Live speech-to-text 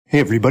Hey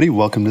everybody,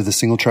 welcome to the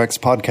Single Tracks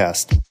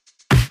Podcast.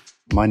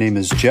 My name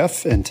is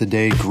Jeff, and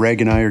today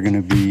Greg and I are going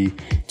to be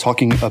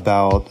talking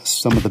about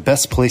some of the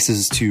best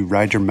places to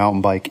ride your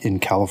mountain bike in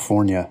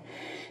California.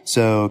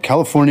 So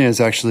California is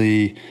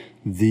actually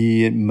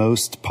the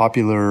most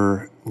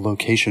popular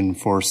location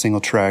for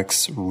Single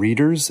Tracks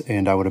readers,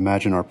 and I would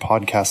imagine our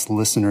podcast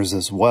listeners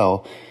as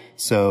well.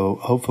 So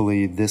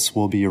hopefully this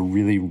will be a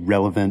really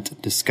relevant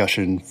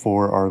discussion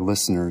for our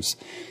listeners.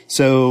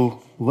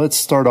 So let's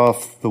start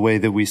off the way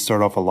that we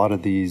start off a lot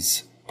of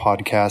these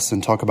podcasts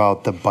and talk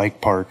about the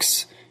bike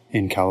parks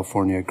in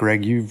California.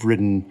 Greg, you've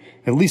ridden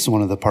at least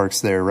one of the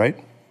parks there, right?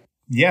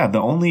 Yeah,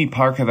 the only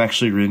park I've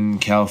actually ridden in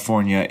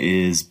California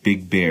is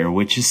Big Bear,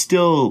 which is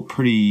still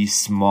pretty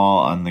small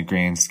on the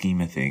grand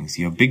scheme of things.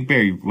 You know, Big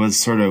Bear was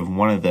sort of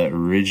one of the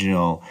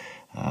original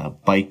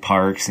bike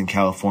parks in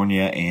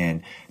California,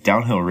 and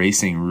downhill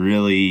racing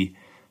really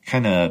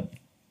kind of,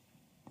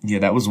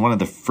 that was one of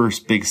the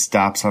first big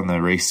stops on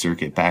the race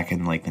circuit back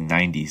in like the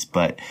 90s.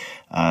 But,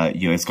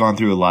 it's gone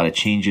through a lot of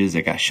changes.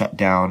 It got shut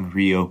down,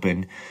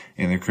 reopened,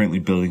 and they're currently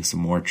building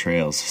some more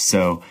trails.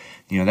 So,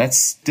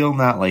 that's still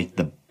not like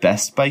the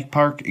best bike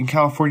park in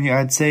California,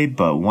 I'd say,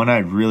 but one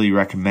I'd really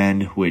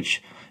recommend,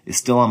 which is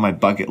still on my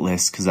bucket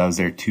list because I was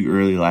there too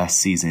early last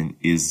season,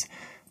 is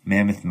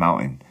Mammoth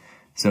Mountain.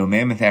 So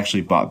Mammoth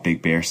actually bought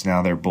Big Bear, so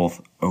now they're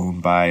both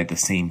owned by the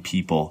same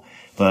people.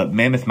 But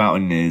Mammoth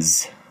Mountain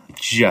is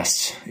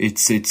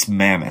it's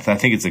Mammoth. I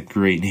think it's a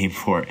great name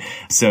for it.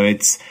 So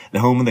it's the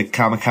home of the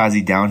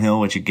Kamikaze Downhill,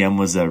 which again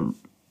was a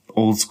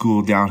old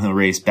school downhill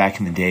race back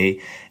in the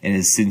day and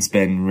has since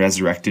been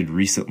resurrected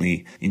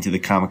recently into the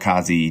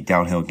Kamikaze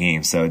Downhill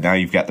game. So now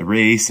you've got the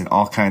race and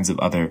all kinds of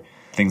other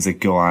things that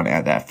go on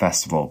at that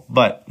festival.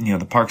 But,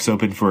 the park's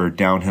open for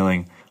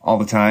downhilling all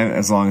the time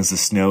as long as the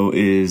snow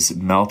is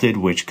melted,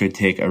 which could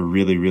take a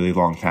really, really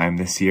long time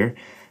this year.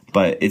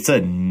 But it's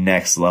a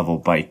next level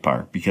bike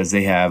park because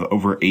they have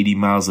over 80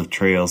 miles of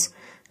trails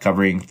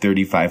covering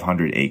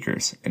 3,500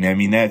 acres. And I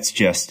mean, that's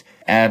just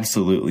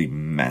absolutely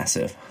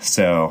massive.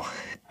 So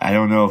I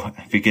don't know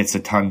if it gets a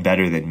ton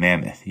better than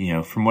Mammoth.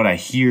 From what I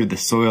hear, the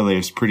soil there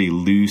is pretty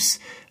loose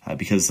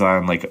because it's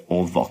on like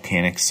old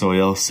volcanic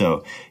soil.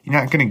 So you're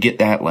not going to get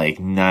that like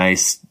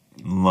nice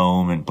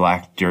loam and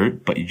black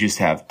dirt, but you just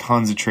have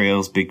tons of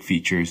trails, big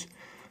features.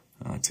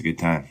 It's a good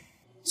time.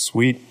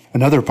 Sweet.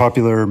 Another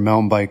popular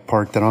mountain bike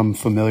park that I'm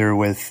familiar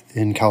with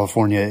in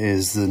California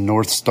is the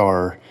North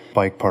Star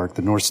Bike Park,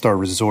 the North Star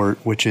Resort,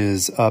 which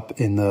is up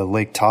in the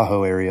Lake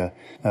Tahoe area,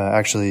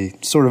 actually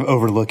sort of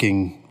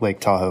overlooking Lake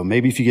Tahoe.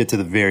 Maybe if you get to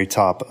the very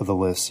top of the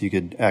list, you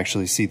could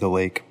actually see the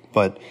lake,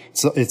 but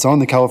it's on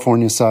the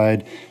California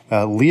side.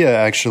 Leah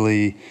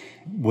actually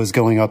was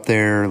going up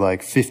there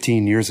like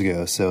 15 years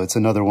ago. So it's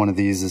another one of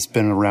these that's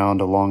been around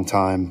a long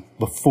time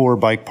before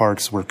bike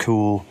parks were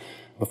cool.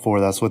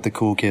 Before that's what the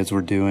cool kids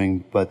were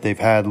doing, but they've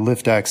had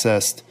lift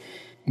accessed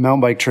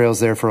mountain bike trails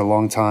there for a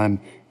long time.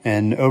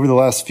 And over the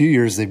last few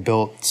years, they've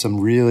built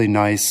some really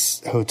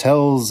nice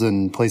hotels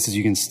and places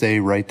you can stay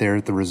right there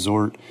at the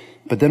resort.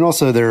 But then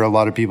also there are a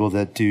lot of people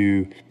that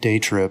do day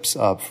trips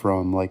up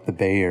from like the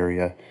Bay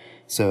Area.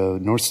 So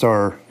North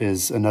Star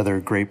is another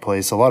great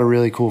place. A lot of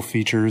really cool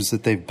features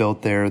that they've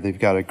built there. They've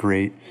got a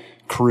great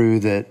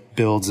crew that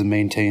builds and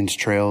maintains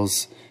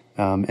trails.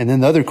 And then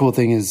the other cool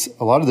thing is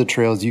a lot of the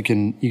trails you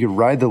can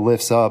ride the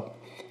lifts up,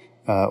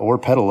 or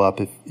pedal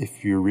up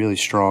if you're really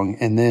strong.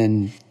 And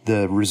then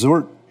the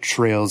resort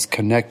trails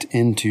connect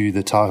into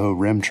the Tahoe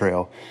Rim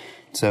Trail.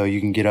 So you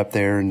can get up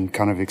there and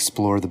kind of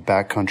explore the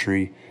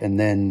backcountry. And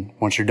then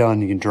once you're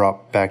done, you can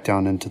drop back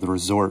down into the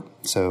resort.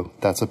 So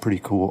that's a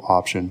pretty cool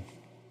option.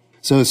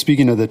 So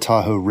speaking of the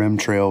Tahoe Rim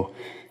Trail,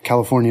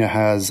 California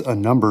has a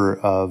number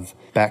of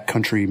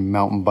backcountry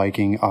mountain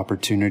biking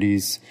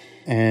opportunities.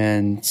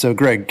 And so,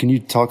 Greg, can you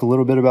talk a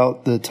little bit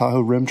about the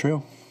Tahoe Rim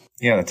Trail?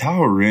 Yeah, the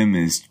Tahoe Rim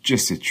is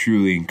just a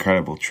truly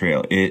incredible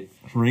trail. It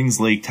rings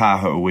Lake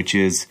Tahoe, which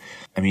is,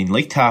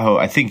 Lake Tahoe,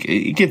 I think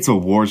it gets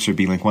awards for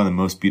being like one of the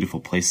most beautiful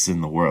places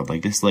in the world.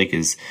 Like this lake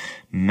is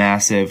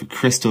massive,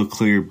 crystal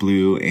clear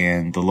blue,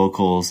 and the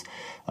locals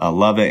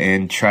love it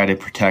and try to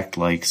protect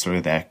like sort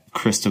of that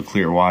crystal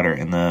clear water.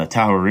 And the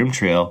Tahoe Rim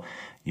Trail,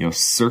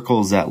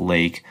 circles that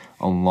lake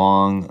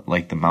along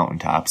like the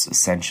mountaintops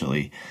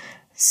essentially.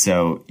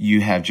 So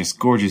you have just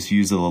gorgeous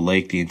views of the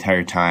lake the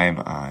entire time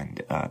on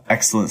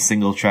excellent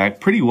single track,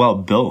 pretty well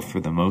built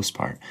for the most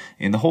part.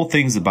 And the whole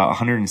thing's about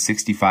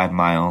 165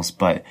 miles,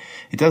 but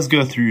it does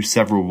go through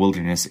several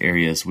wilderness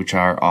areas which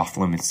are off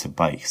limits to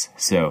bikes.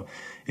 So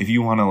if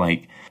you want to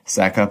like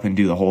sack up and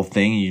do the whole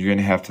thing, you're going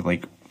to have to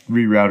like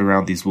reroute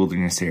around these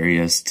wilderness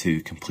areas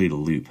to complete a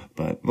loop.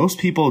 But most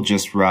people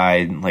just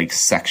ride like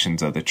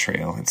sections of the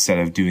trail instead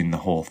of doing the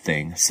whole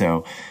thing.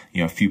 So,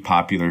 a few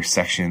popular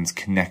sections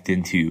connect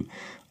into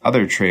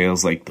other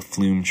trails like the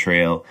Flume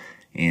Trail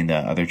and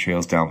other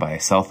trails down by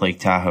South Lake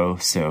Tahoe.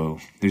 So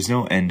there's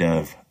no end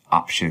of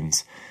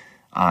options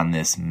on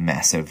this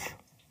massive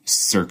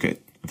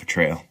circuit of a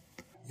trail.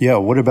 Yeah.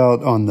 What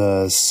about on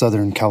the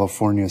Southern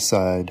California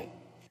side?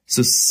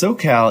 So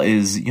SoCal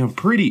is,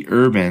 pretty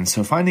urban,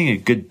 so finding a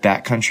good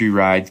backcountry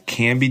ride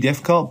can be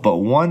difficult, but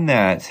one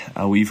that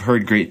we've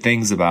heard great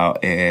things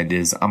about and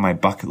is on my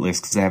bucket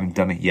list because I haven't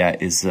done it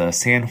yet is the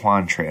San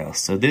Juan Trail.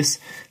 So this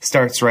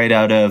starts right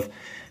out of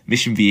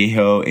Mission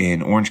Viejo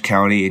in Orange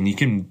County, and you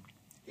can,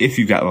 if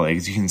you've got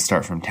legs, you can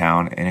start from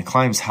town, and it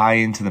climbs high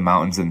into the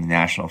mountains in the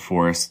National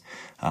Forest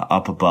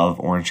up above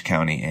Orange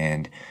County,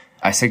 and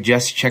I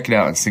suggest you check it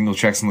out on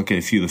SingleTreks and look at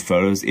a few of the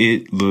photos.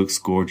 It looks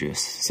gorgeous.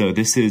 So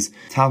this is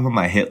top of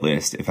my hit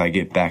list if I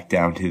get back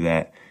down to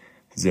that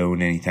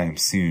zone anytime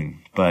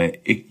soon.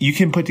 But you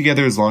can put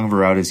together as long of a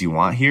route as you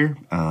want here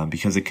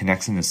because it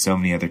connects into so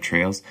many other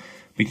trails.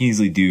 We can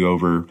easily do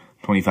over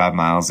 25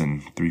 miles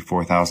and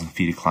 4,000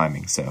 feet of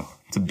climbing. So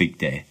it's a big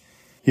day.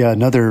 Yeah,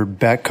 another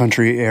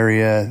backcountry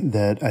area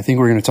that I think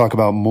we're going to talk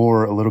about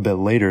more a little bit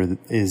later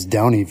is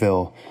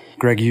Downieville.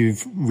 Greg,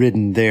 you've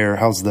ridden there.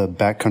 How's the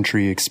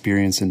backcountry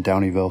experience in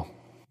Downieville?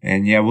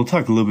 And yeah, we'll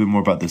talk a little bit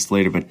more about this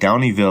later, but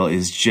Downieville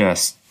is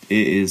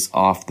it is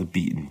off the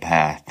beaten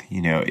path.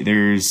 You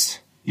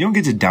don't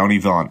get to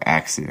Downieville on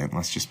accident.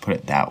 Let's just put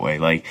it that way.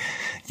 Like,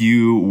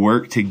 you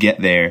work to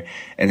get there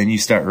and then you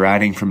start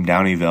riding from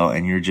Downieville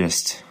and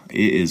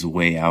it is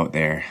way out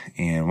there.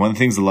 And one of the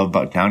things I love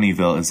about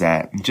Downieville is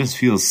that it just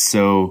feels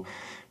so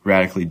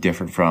radically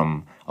different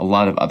from a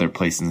lot of other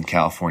places in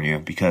California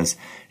because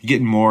you're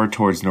getting more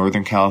towards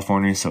Northern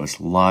California, so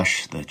it's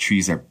lush, the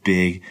trees are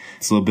big,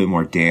 it's a little bit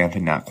more damp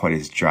and not quite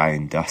as dry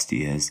and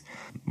dusty as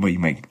what you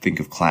might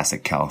think of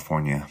classic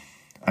California.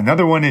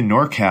 Another one in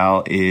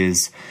NorCal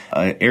is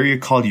an area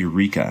called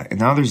Eureka, and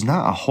now there's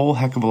not a whole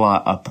heck of a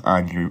lot up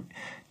on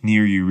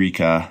near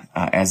Eureka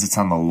as it's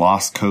on the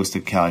Lost Coast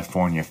of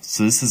California,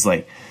 so this is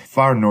like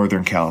far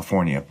Northern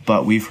California,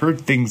 but we've heard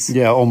things...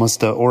 Yeah,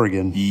 almost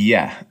Oregon.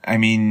 Yeah, I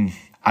mean,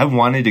 I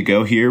wanted to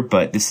go here,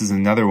 but this is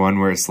another one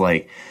where it's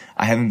like,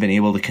 I haven't been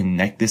able to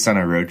connect this on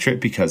a road trip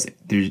because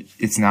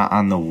it's not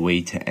on the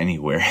way to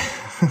anywhere.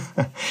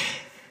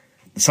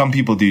 Some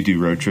people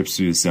do road trips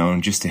through the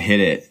zone just to hit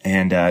it.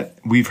 And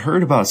we've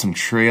heard about some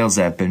trails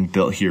that have been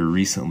built here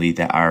recently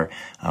that are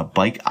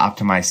bike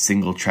optimized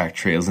single track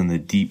trails in the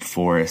deep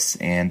forests.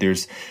 And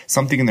there's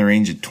something in the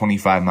range of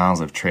 25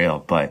 miles of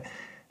trail. But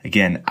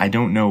again, I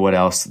don't know what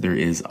else there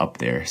is up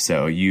there.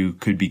 So you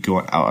could be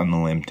going out on the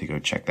limb to go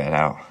check that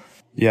out.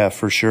 Yeah,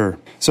 for sure.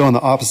 So on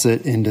the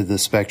opposite end of the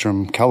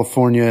spectrum,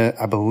 California,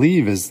 I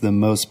believe, is the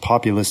most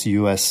populous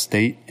U.S.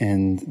 state,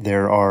 and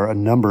there are a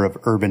number of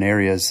urban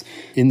areas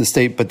in the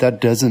state, but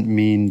that doesn't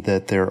mean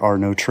that there are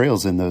no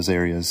trails in those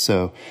areas.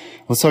 So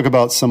let's talk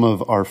about some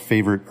of our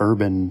favorite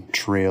urban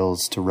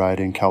trails to ride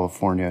in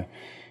California.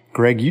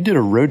 Greg, you did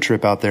a road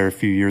trip out there a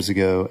few years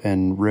ago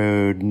and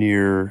rode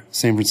near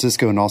San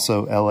Francisco and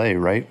also L.A.,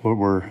 right? What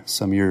were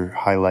some of your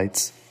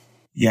highlights?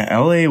 Yeah,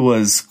 LA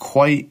was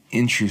quite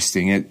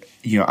interesting.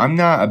 I'm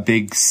not a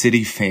big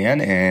city fan,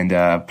 and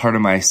part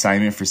of my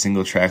assignment for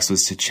SingleTreks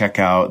was to check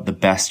out the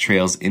best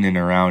trails in and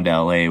around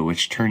LA,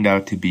 which turned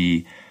out to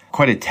be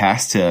quite a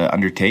task to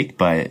undertake,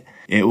 but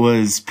it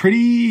was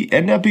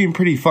ended up being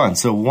pretty fun.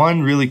 So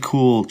one really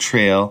cool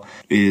trail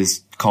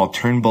is called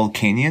Turnbull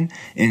Canyon,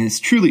 and it's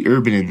truly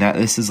urban in that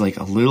this is like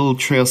a little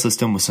trail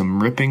system with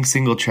some ripping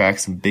single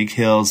tracks and big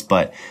hills,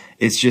 but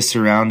it's just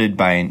surrounded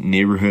by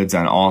neighborhoods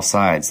on all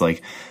sides.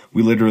 Like,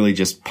 we literally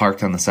just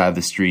parked on the side of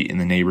the street in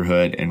the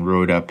neighborhood and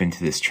rode up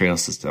into this trail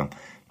system.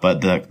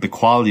 But the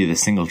quality of the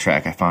single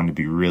track I found to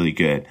be really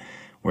good,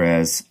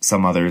 whereas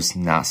some others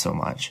not so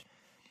much.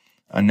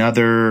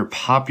 Another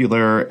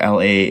popular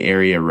LA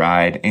area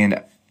ride,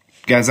 and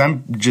guys,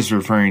 I'm just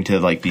referring to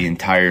like the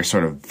entire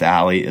sort of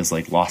valley is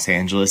like Los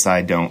Angeles.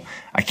 I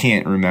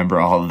can't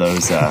remember all of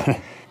those. I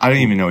don't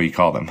even know what you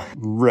call them.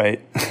 Right.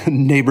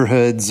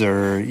 Neighborhoods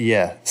or,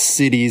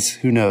 cities.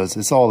 Who knows?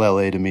 It's all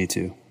LA to me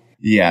too.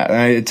 Yeah,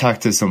 I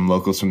talked to some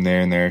locals from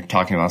there, and they're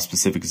talking about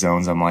specific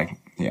zones. I'm like,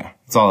 yeah,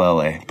 it's all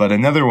LA. But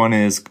another one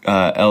is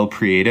El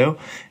Prieto,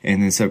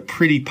 and it's a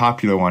pretty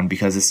popular one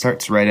because it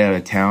starts right out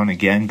of town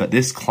again, but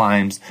this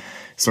climbs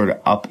sort of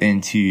up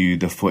into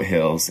the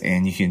foothills,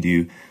 and you can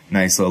do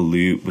nice little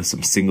loop with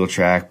some single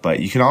track, but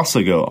you can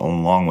also go a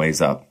long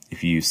ways up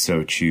if you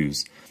so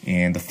choose.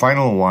 And the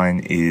final one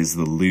is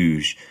the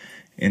Luge.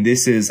 And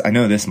this is, I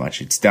know this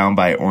much, it's down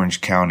by Orange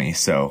County,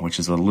 which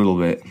is a little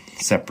bit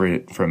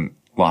separate from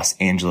Los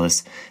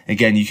Angeles.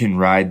 Again, you can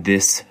ride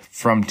this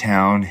from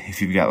town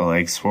if you've got the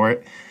legs for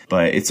it,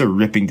 but it's a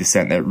ripping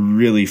descent that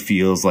really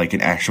feels like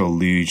an actual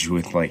luge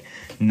with like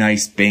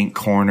nice bank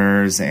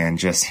corners and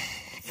just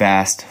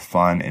fast,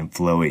 fun, and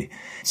flowy.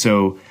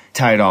 So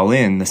tie it all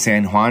in, the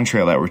San Juan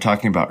Trail that we're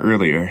talking about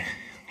earlier,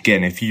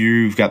 again, if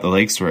you've got the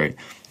legs for it,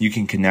 you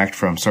can connect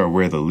from sort of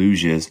where the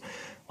luge is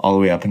all the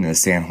way up into the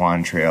San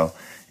Juan Trail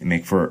and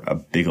make for a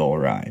big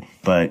old ride.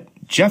 But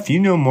Jeff, you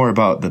know more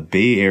about the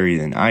Bay Area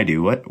than I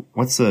do.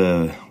 What's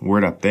the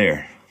word up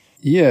there?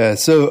 Yeah,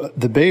 so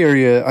the Bay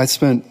Area, I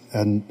spent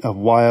a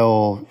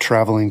while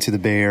traveling to the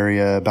Bay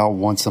Area about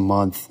once a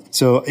month.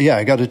 So yeah,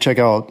 I got to check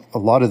out a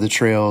lot of the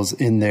trails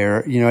in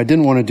there. You know, I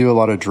didn't want to do a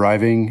lot of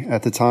driving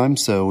at the time,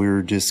 so we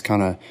were just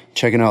kind of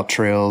checking out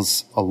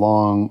trails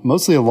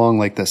mostly along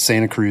like the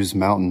Santa Cruz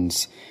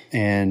Mountains.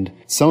 And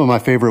some of my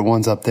favorite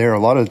ones up there, a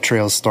lot of the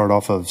trails start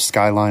off of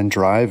Skyline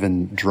Drive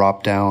and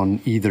drop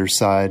down either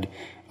side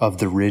of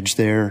the ridge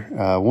there.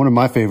 One of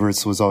my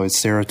favorites was always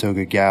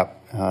Saratoga Gap.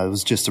 It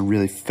was just a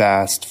really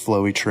fast,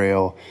 flowy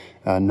trail,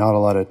 not a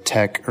lot of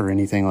tech or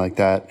anything like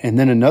that. And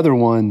then another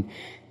one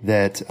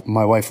that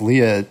my wife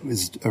Leah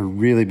is a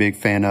really big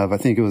fan of, I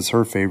think it was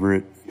her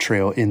favorite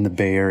trail in the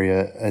Bay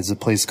Area, is a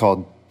place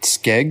called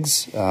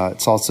Skeggs.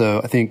 It's also,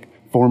 I think,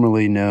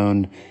 formerly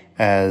known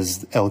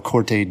as El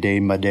Corte de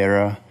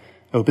Madera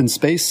open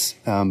space.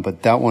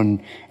 But that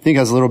one, I think,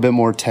 has a little bit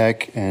more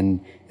tech,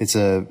 and it's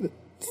as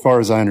far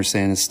as I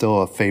understand, is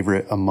still a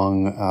favorite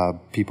among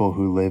people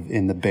who live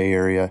in the Bay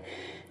Area,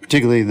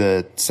 particularly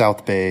the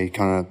South Bay,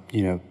 kind of,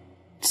 you know,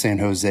 San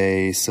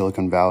Jose,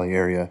 Silicon Valley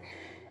area.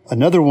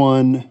 Another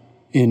one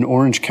in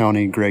Orange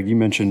County, Greg, you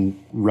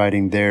mentioned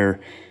riding there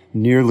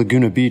near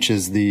Laguna Beach,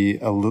 is the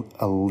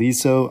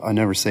Aliso. I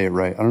never say it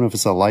right. I don't know if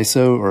it's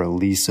Aliso or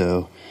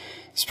Aliso.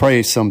 It's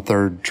probably some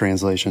third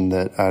translation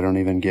that I don't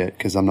even get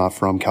because I'm not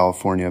from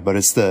California, but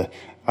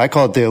I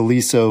call it the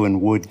Aliso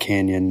and Wood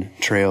Canyon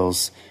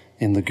trails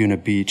in Laguna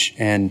Beach.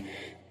 And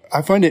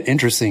I find it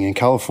interesting, in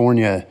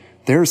California,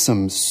 there are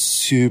some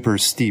super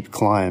steep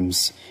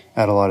climbs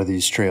at a lot of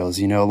these trails.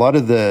 You know, a lot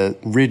of the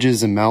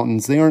ridges and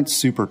mountains, they aren't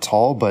super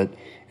tall, but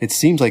it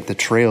seems like the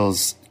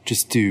trails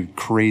just do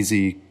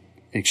crazy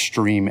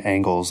extreme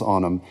angles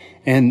on them.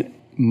 And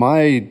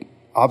my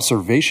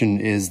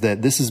observation is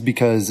that this is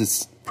because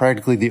it's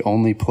practically the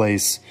only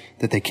place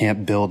that they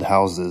can't build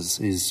houses,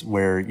 is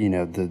where, you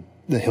know,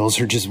 the hills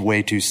are just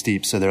way too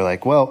steep. So they're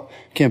like, well,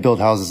 can't build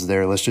houses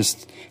there. Let's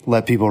just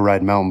let people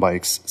ride mountain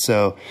bikes.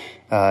 So,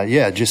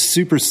 yeah, just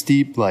super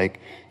steep. Like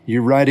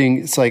you're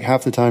riding, it's like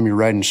half the time you're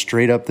riding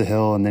straight up the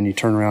hill and then you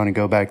turn around and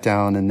go back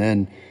down. And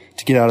then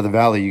to get out of the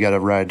valley, you got to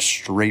ride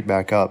straight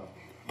back up.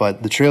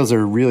 But the trails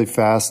are really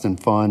fast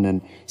and fun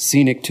and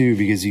scenic too,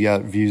 because you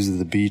got views of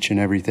the beach and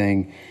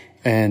everything.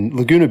 And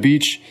Laguna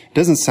Beach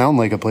doesn't sound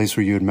like a place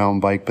where you would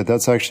mountain bike, but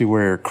that's actually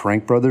where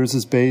Crank Brothers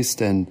is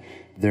based. And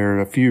there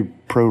are a few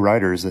pro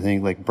riders, I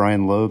think, like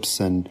Brian Lopes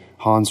and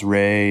Hans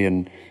Ray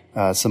and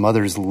some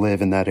others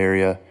live in that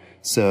area.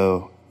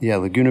 So yeah,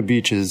 Laguna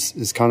Beach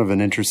is kind of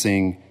an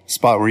interesting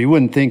spot where you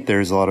wouldn't think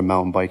there's a lot of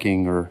mountain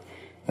biking or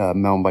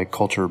mountain bike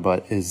culture,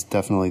 but is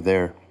definitely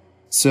there.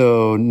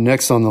 So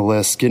next on the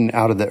list, getting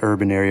out of the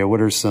urban area,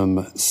 what are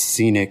some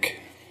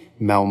scenic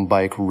mountain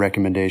bike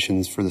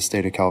recommendations for the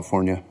state of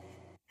California?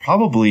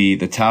 Probably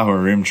the Tahoe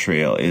Rim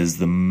Trail is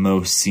the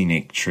most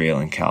scenic trail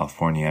in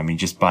California. I mean,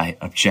 just by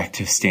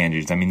objective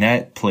standards. I mean,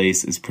 that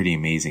place is pretty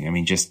amazing. I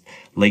mean, just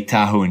Lake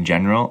Tahoe in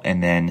general,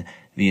 and then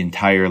the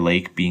entire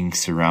lake being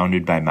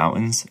surrounded by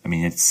mountains. I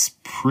mean, it's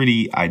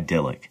pretty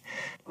idyllic.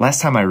 Last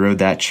time I rode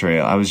that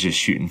trail, I was just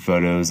shooting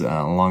photos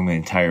along the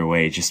entire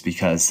way, just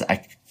because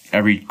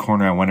every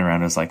corner I went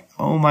around, I was like,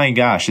 oh my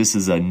gosh, this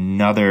is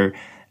another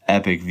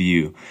epic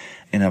view.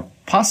 And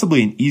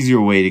possibly an easier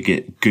way to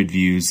get good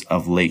views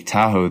of Lake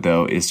Tahoe,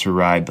 though, is to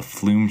ride the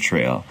Flume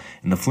Trail.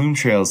 And the Flume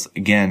Trail is,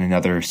 again,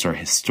 another sort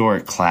of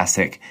historic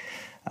classic.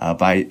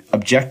 By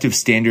objective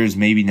standards,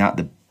 maybe not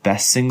the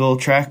best single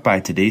track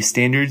by today's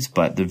standards,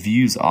 but the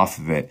views off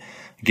of it,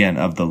 again,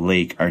 of the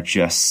lake are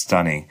just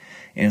stunning.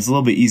 And it's a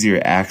little bit easier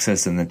to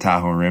access than the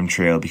Tahoe Rim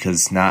Trail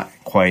because it's not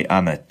quite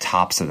on the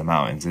tops of the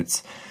mountains.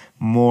 It's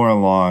more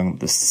along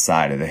the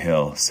side of the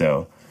hill,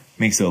 so it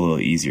makes it a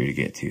little easier to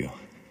get to.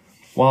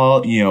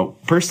 Well, you know,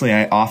 personally,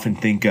 I often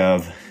think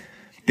of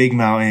big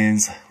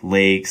mountains,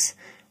 lakes,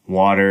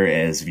 water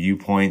as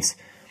viewpoints.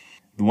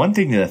 The one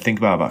thing that I think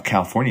about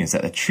California is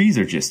that the trees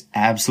are just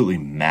absolutely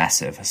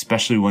massive,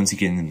 especially once you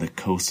get into the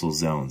coastal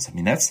zones. I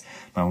mean, that's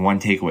my one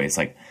takeaway. It's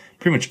like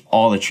pretty much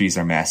all the trees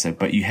are massive,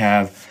 but you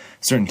have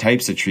certain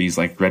types of trees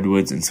like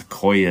redwoods and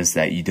sequoias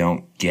that you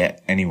don't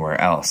get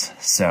anywhere else.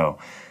 So,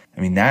 I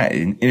mean, that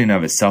in and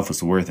of itself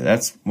was worth it.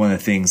 That's one of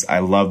the things I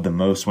loved the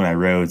most when I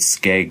rode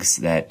Skeggs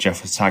that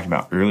Jeff was talking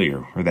about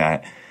earlier, were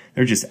that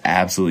they're just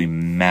absolutely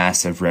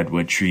massive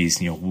redwood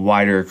trees, you know,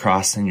 wider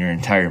across than your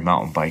entire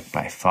mountain bike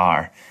by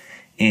far.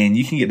 And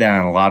you can get that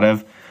on a lot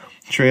of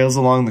trails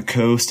along the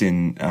coast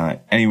and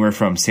anywhere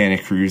from Santa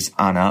Cruz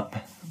on up,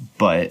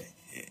 but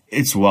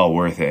it's well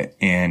worth it.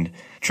 And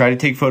try to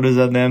take photos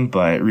of them,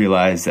 but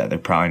realize that they're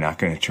probably not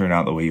going to turn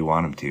out the way you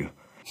want them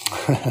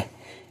to.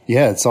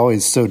 Yeah, it's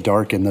always so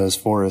dark in those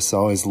forests. I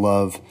always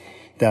love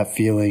that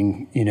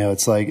feeling. You know,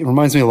 it's like, it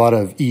reminds me a lot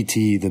of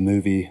E.T., the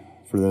movie,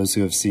 for those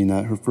who have seen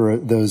that, or for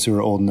those who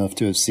are old enough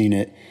to have seen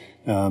it.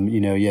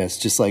 You know, yeah, it's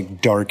just like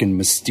dark and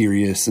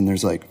mysterious, and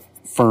there's like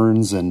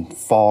ferns and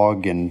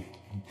fog and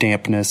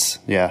dampness.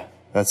 Yeah,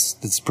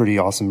 that's pretty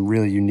awesome.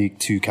 Really unique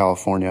to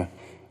California.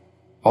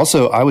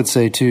 Also, I would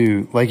say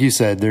too, like you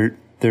said,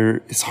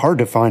 it's hard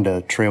to find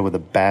a trail with a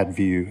bad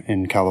view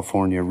in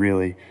California,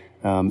 really.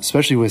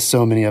 especially with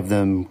so many of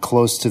them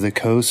close to the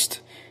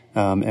coast,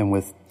 and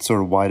with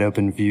sort of wide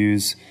open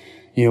views.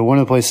 You know, one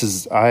of the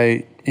places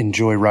I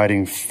enjoy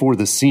riding for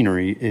the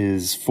scenery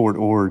is Fort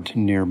Ord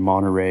near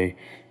Monterey,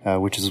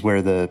 which is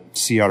where the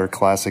Sea Otter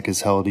Classic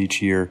is held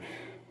each year.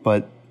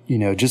 But, you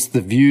know, just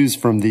the views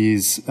from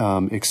these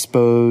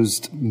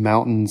exposed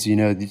mountains, you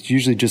know, it's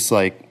usually just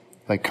like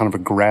kind of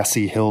a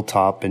grassy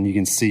hilltop, and you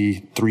can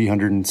see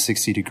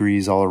 360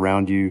 degrees all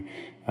around you.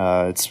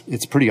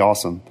 It's pretty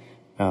awesome.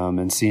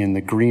 And seeing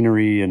the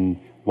greenery and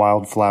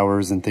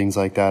wildflowers and things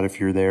like that, if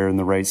you're there in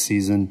the right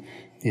season,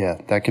 yeah,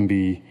 that can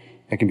be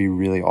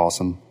really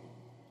awesome.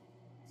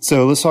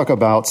 So let's talk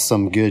about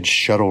some good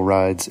shuttle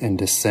rides and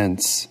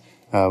descents.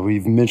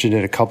 We've mentioned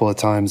it a couple of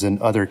times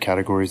in other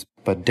categories,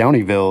 but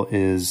Downieville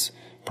is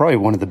probably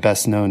one of the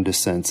best known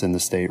descents in the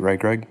state, right,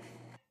 Greg?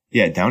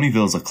 Yeah,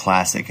 Downieville is a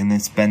classic, and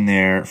it's been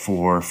there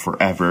for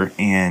forever,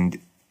 and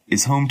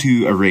is home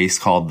to a race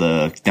called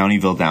the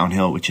Downieville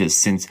Downhill, which has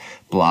since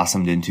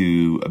blossomed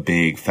into a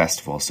big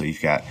festival. So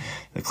you've got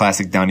the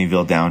classic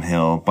Downieville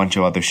Downhill, a bunch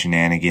of other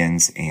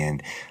shenanigans,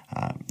 and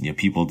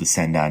people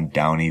descend on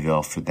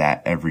Downieville for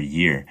that every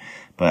year.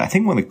 But I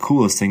think one of the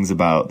coolest things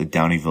about the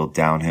Downieville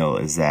Downhill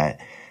is that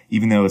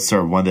even though it's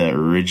sort of one of the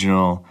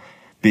original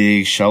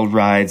big shuttle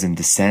rides and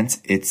descents,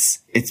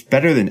 it's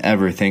better than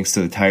ever thanks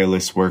to the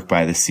tireless work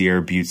by the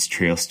Sierra Buttes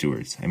Trail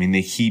Stewards. I mean,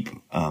 they keep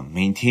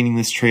maintaining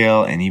this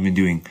trail and even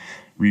doing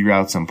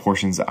reroutes on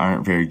portions that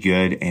aren't very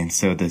good, and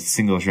so the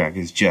single track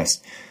is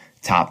just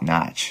top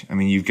notch. I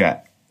mean, you've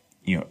got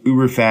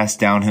uber fast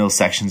downhill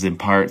sections in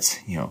parts.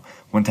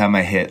 One time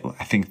I hit,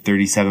 I think,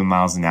 37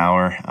 miles an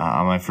hour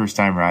on my first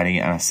time riding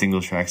it on a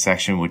single track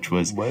section, which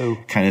was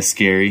kind of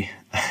scary.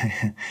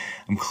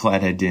 I'm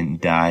glad I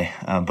didn't die.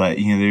 But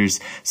there's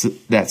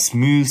that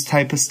smooth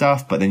type of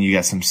stuff, but then you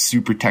got some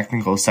super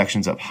technical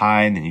sections up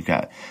high, and then you've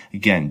got,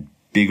 again,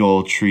 big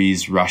old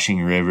trees,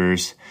 rushing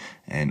rivers,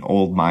 and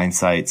old mine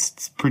sites.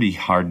 It's pretty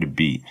hard to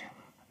beat.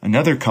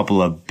 Another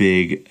couple of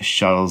big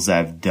shuttles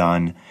I've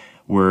done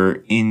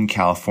were in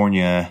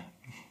California.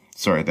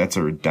 Sorry, that's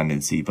a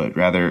redundancy, but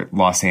rather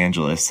Los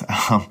Angeles.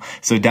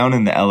 So down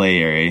in the LA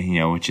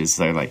area, which is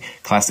like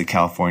classic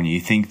California, you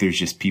think there's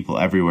just people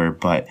everywhere,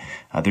 but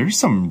there's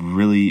some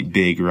really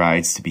big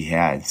rides to be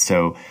had.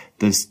 So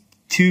those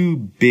two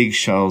big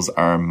shuttles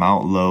are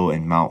Mount Lowe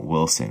and Mount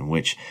Wilson,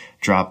 which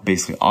drop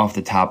basically off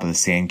the top of the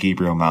San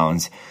Gabriel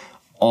Mountains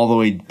all the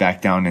way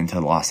back down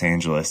into Los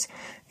Angeles.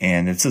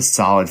 And it's a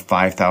solid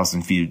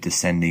 5,000 feet of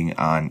descending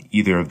on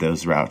either of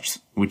those routes,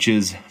 which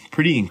is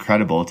pretty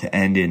incredible to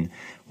end in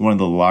one of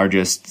the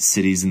largest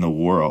cities in the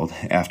world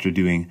after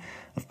doing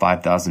a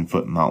 5,000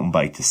 foot mountain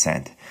bike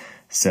descent.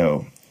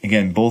 So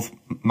again, both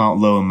Mount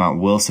Lowe and Mount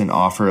Wilson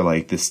offer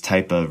like this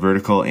type of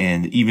vertical,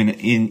 and even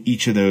in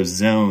each of those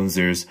zones,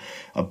 there's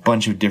a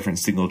bunch of different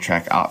single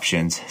track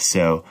options.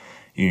 So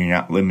you're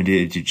not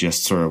limited to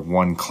just sort of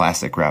one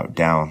classic route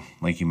down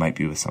like you might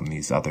be with some of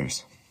these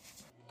others.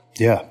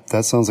 Yeah,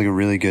 that sounds like a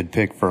really good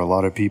pick for a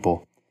lot of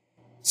people.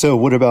 So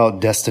what about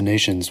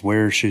destinations?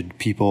 Where should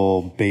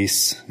people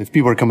base? If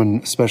people are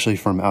coming, especially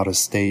from out of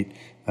state,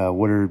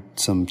 what are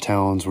some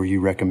towns where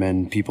you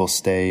recommend people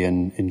stay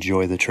and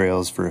enjoy the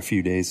trails for a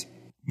few days?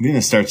 I'm going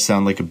to start to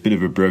sound like a bit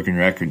of a broken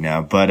record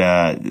now,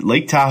 but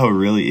Lake Tahoe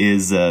really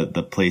is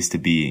the place to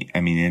be. I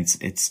mean,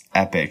 it's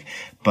epic,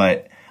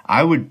 but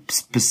I would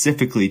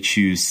specifically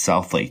choose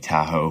South Lake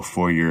Tahoe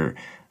for your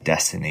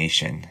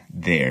destination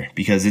there,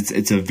 because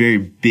it's a very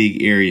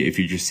big area if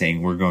you're just saying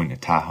we're going to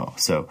Tahoe.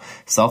 So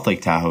South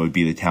Lake Tahoe would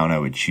be the town I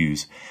would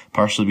choose,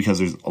 partially because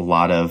there's a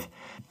lot of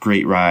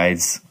great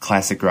rides,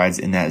 classic rides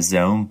in that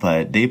zone,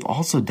 but they've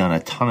also done a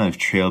ton of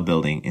trail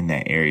building in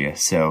that area.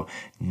 So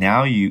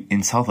now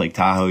in South Lake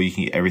Tahoe, you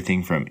can get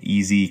everything from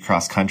easy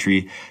cross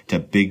country to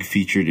big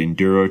featured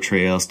enduro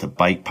trails to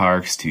bike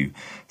parks to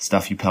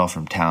stuff you pedal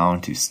from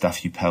town to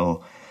stuff you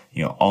pedal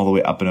all the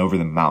way up and over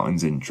the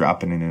mountains and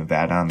dropping in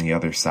Nevada on the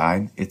other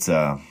side. It's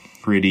a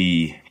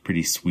pretty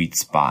sweet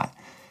spot.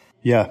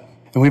 Yeah.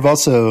 And we've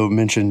also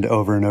mentioned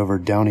over and over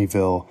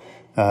Downieville.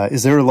 Are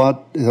there a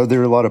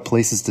lot of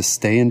places to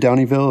stay in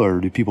Downieville, or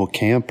do people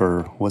camp,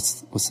 or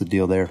what's the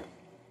deal there?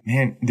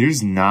 Man,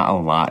 there's not a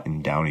lot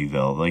in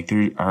Downieville. Like,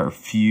 there are a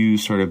few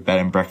sort of bed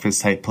and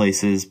breakfast type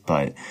places,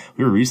 but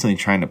we were recently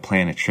trying to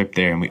plan a trip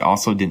there, and we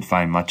also didn't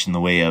find much in the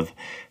way of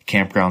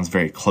campgrounds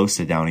very close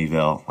to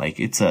Downieville. Like,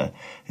 it's a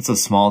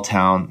small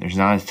town. There's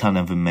not a ton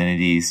of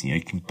amenities.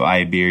 You can buy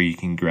a beer, you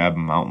can grab a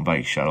mountain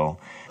bike shuttle,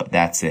 but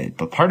that's it.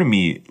 But part of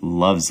me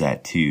loves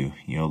that too.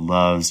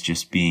 Loves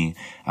just being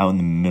out in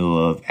the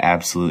middle of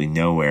absolutely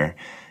nowhere.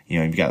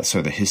 You've got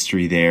sort of the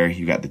history there.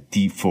 You've got the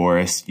deep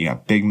forest. You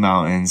got big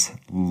mountains,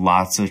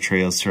 lots of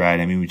trails to ride.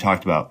 I mean, we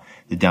talked about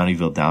the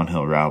Downieville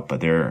downhill route, but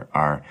there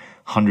are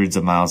hundreds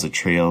of miles of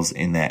trails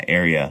in that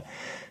area.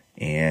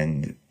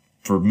 And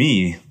for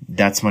me,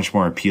 that's much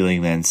more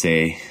appealing than,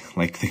 say,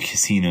 like the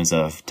casinos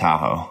of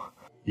Tahoe.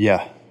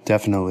 Yeah,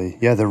 definitely.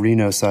 Yeah, the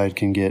Reno side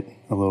can get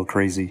a little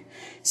crazy.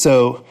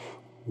 So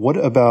What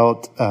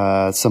about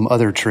some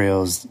other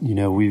trails?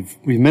 We've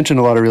mentioned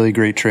a lot of really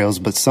great trails,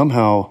 but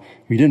somehow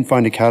we didn't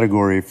find a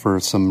category for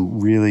some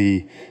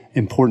really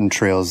important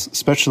trails,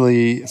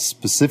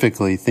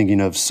 specifically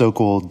thinking of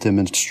Sokol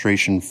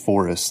Demonstration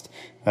Forest,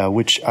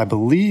 which I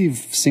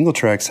believe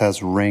Singletracks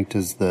has ranked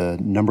as the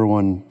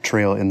 #1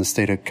 trail in the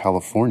state of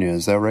California.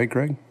 Is that right,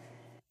 Greg?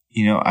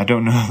 I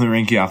don't know the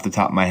ranking off the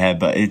top of my head,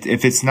 but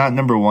if it's not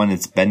 #1,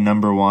 it's been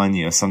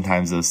 #1.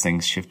 Sometimes those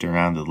things shift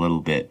around a little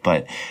bit.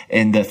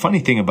 And the funny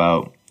thing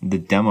about the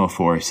demo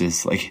forest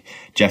is, like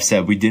Jeff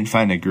said, we didn't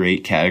find a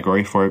great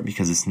category for it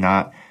because it's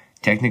not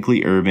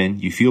technically urban.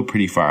 You feel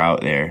pretty far out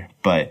there,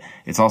 but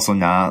it's also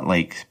not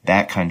like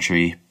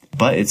backcountry.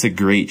 But it's a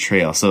great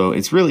trail. So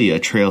it's really a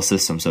trail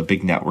system. So a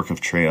big network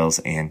of trails,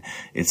 and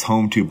it's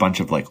home to a bunch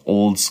of like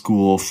old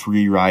school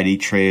free ridey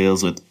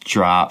trails with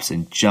drops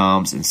and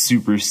jumps and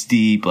super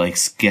steep, like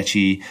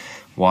sketchy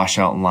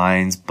washout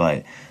lines.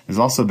 But there's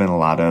also been a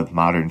lot of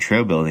modern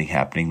trail building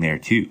happening there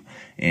too.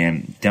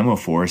 And Demo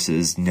Forest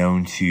is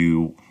now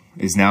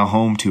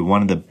home to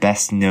one of the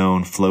best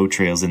known flow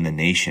trails in the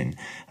nation.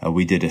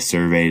 We did a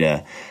survey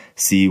to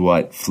see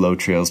what flow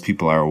trails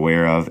people are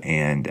aware of,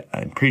 and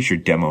I'm pretty sure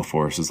Demo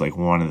Forest is like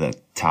one of the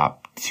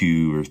top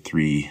 2 or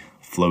 3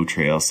 flow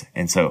trails.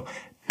 And so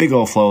big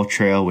old flow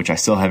trail, which I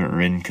still haven't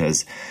ridden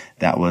because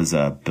that was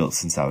built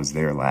since I was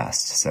there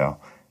last. So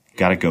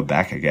got to go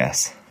back, I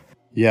guess.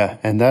 Yeah,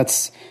 and I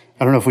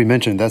don't know if we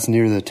mentioned, that's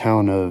near the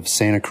town of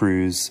Santa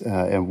Cruz,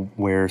 and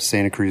where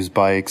Santa Cruz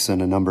Bikes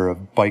and a number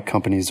of bike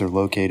companies are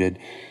located.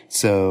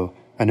 So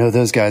I know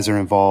those guys are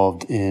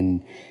involved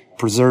in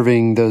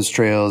preserving those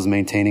trails,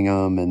 maintaining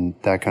them, and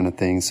that kind of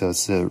thing. So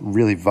it's a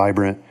really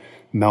vibrant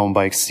mountain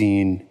bike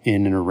scene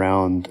in and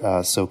around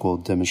Sokol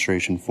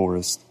Demonstration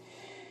Forest.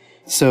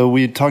 So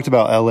we talked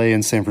about LA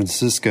and San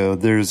Francisco.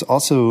 There's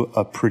also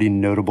a pretty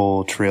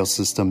notable trail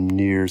system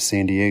near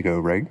San Diego,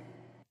 right?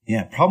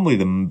 Yeah, probably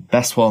the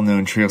best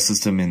well-known trail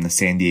system in the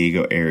San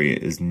Diego area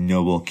is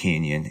Noble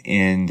Canyon.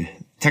 And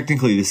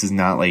technically this is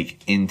not like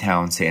in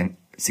town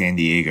San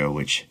Diego,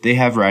 which they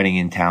have riding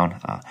in town.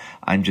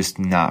 I'm just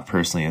not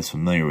personally as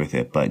familiar with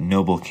it, but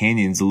Noble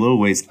Canyon's a little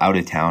ways out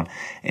of town,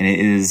 and it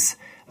is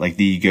like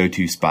the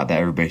go-to spot that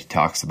everybody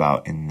talks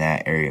about in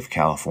that area of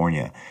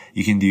California.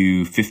 You can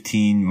do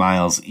 15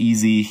 miles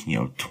easy,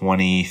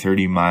 20,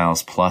 30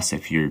 miles plus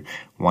if you're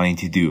wanting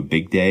to do a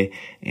big day.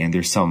 And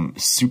there's some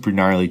super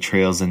gnarly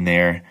trails in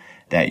there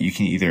that you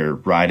can either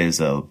ride as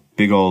a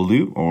big old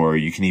loop, or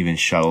you can even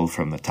shuttle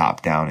from the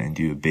top down and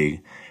do a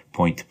big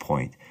point to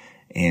point.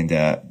 And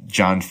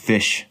John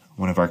Fish,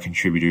 one of our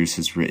contributors,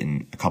 has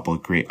written a couple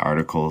of great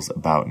articles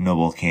about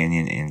Noble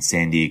Canyon and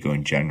San Diego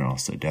in general.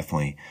 So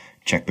definitely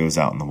check those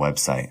out on the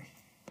website.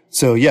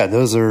 So yeah,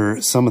 those are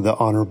some of the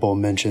honorable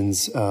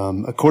mentions.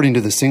 According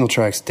to the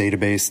Singletracks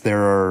database,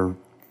 there are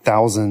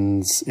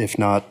thousands, if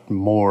not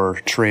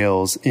more,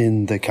 trails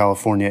in the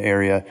California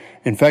area.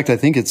 In fact, I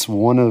think it's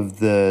one of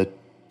the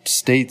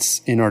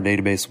states in our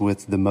database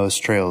with the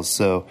most trails.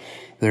 So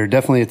there are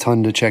definitely a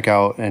ton to check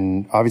out.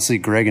 And obviously,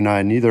 Greg and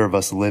I, neither of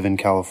us live in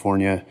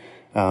California.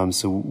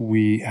 So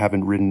we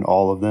haven't ridden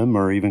all of them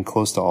or even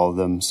close to all of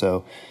them.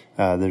 So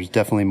there's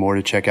definitely more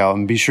to check out.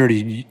 And be sure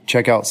to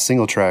check out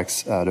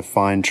Singletracks to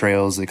find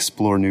trails,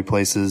 explore new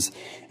places,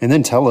 and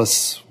then tell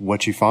us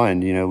what you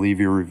find. Leave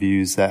your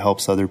reviews. That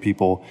helps other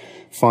people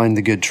find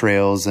the good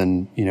trails.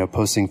 And,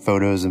 posting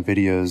photos and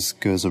videos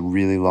goes a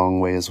really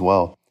long way as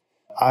well.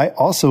 I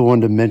also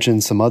wanted to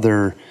mention some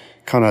other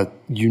kind of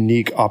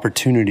unique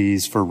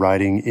opportunities for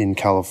riding in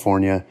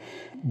California,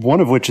 one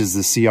of which is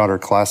the Sea Otter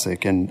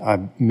Classic. And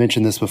I've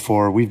mentioned this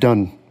before. We've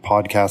done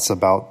podcasts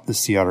about the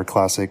Sea Otter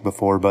Classic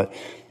before, but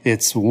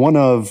it's one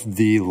of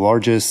the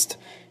largest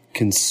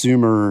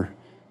consumer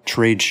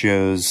trade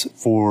shows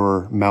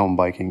for mountain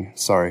biking.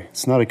 Sorry,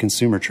 it's not a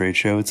consumer trade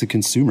show. It's a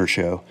consumer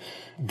show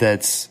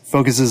that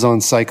focuses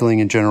on cycling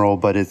in general,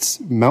 but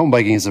mountain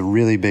biking is a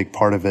really big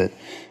part of it.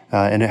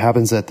 And it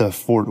happens at the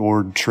Fort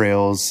Ord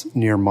Trails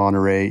near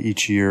Monterey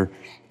each year.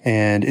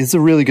 And it's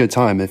a really good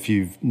time if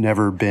you've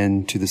never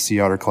been to the Sea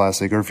Otter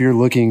Classic, or if you're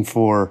looking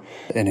for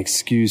an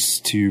excuse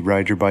to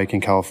ride your bike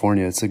in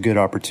California. It's a good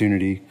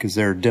opportunity because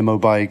there are demo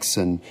bikes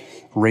and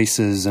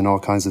races and all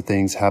kinds of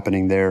things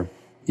happening there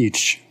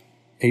each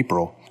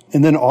April.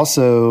 And then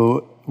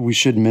also we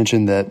should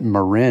mention that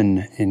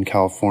Marin in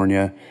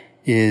California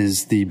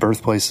is the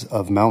birthplace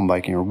of mountain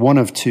biking, or one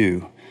of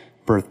 2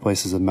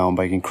 birthplaces of mountain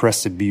biking.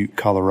 Crested Butte,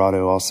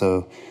 Colorado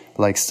also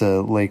likes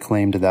to lay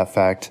claim to that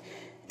fact.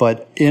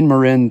 But in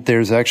Marin,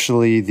 there's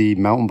actually the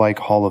Mountain Bike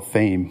Hall of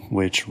Fame,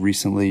 which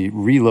recently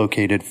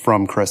relocated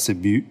from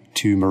Crested Butte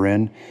to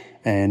Marin.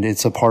 And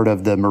it's a part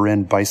of the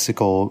Marin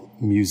Bicycle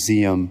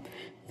Museum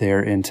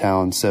there in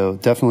town. So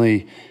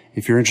definitely,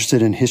 if you're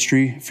interested in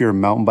history, if you're a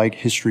mountain bike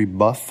history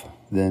buff,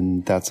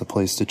 then that's a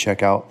place to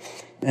check out.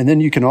 And then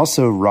you can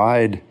also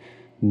ride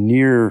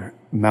near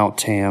Mount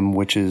Tam,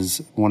 which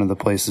is one of the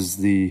places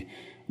the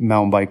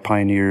mountain bike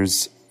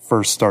pioneers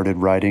first started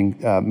riding.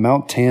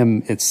 Mount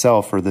Tam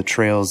itself, or the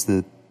trails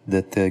that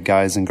the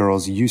guys and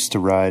girls used to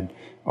ride,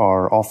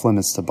 are off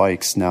limits to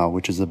bikes now,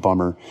 which is a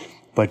bummer.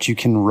 but you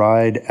can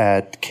ride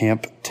at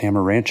Camp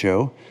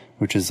Tamarancho,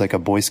 which is like a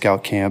Boy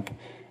Scout camp.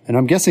 And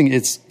I'm guessing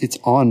it's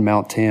on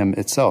Mount Tam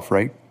itself,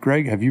 right?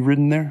 Greg, have you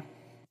ridden there?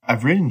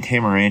 I've ridden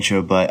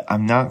Tamarancho, but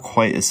I'm not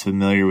quite as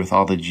familiar with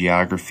all the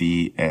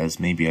geography as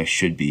maybe I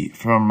should be.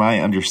 From my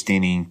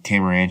understanding,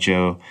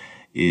 Tamarancho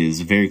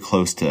is very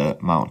close to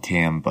Mount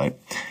Tam, but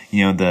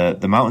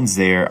the mountains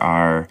there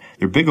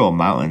they're big old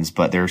mountains,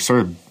 but they're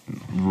sort of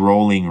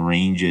rolling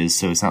ranges,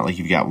 so it's not like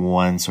you've got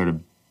one sort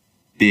of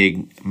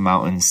big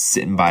mountain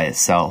sitting by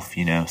itself,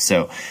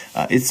 So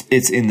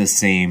it's in the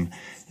same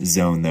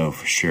zone though,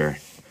 for sure.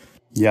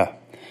 Yeah.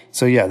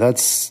 So yeah,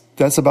 that's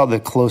about the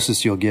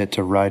closest you'll get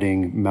to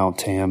riding Mount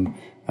Tam.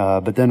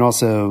 But then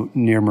also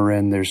near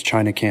Marin, there's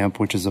China Camp,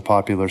 which is a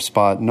popular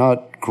spot.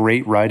 Not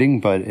great riding,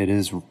 but it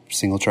is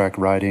single track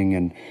riding.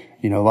 And,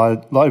 a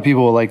lot of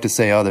people will like to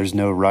say, oh, there's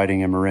no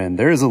riding in Marin.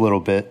 There is a little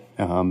bit.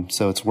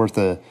 So it's worth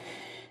a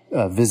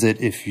visit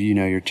if,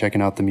 you're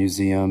checking out the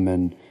museum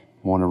and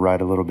want to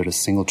ride a little bit of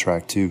single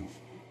track too.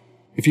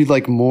 If you'd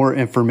like more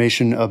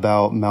information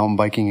about mountain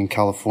biking in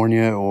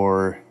California,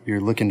 or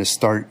you're looking to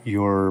start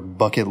your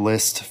bucket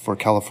list for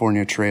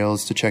California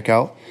trails to check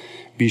out,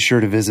 be sure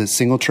to visit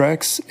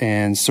Singletracks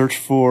and search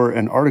for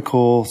an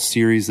article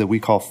series that we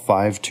call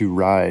 5 to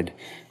Ride,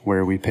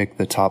 where we pick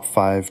the top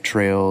 5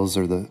 trails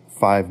or the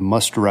 5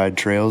 must-ride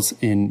trails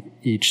in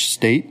each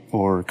state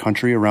or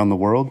country around the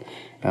world.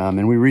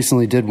 And we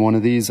recently did one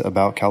of these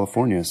about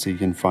California, so you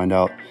can find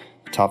out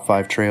the top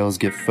 5 trails,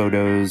 get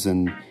photos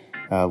and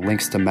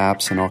links to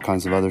maps and all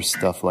kinds of other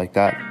stuff like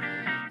that.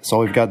 That's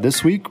all we've got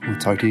this week. We'll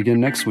talk to you again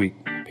next week.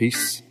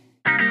 Peace.